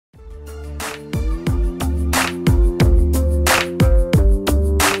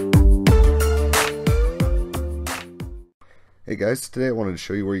Hey guys, today I wanted to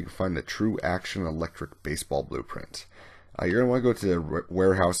show you where you can find the Tru-Action electric baseball blueprint. You're going to want to go to the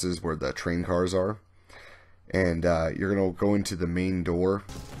warehouses where the train cars are, and you're going to go into the main door,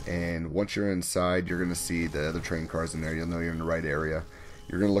 and once you're inside you're going to see the other train cars in there. You'll know you're in the right area.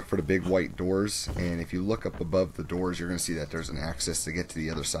 You're going to look for the big white doors, and if you look up above the doors you're going to see that there's an access to get to the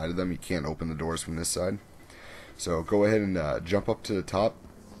other side of them. You can't open the doors from this side. So go ahead and jump up to the top.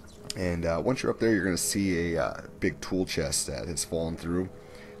 And once you're up there, you're going to see a big tool chest that has fallen through.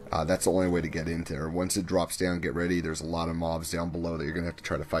 That's the only way to get into there. Once it drops down, get ready. There's a lot of mobs down below that you're going to have to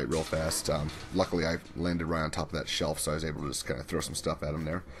try to fight real fast. Luckily, I landed right on top of that shelf, so I was able to just kind of throw some stuff at them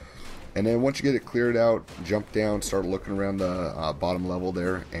there. And then once you get it cleared out, jump down, start looking around the bottom level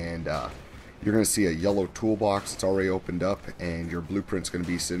there, and you're going to see a yellow toolbox. It's already opened up, and your blueprint's going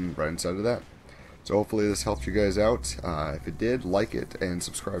to be sitting right inside of that. So hopefully this helped you guys out. If it did, like it and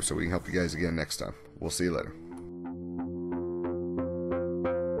subscribe so we can help you guys again next time. We'll see you later.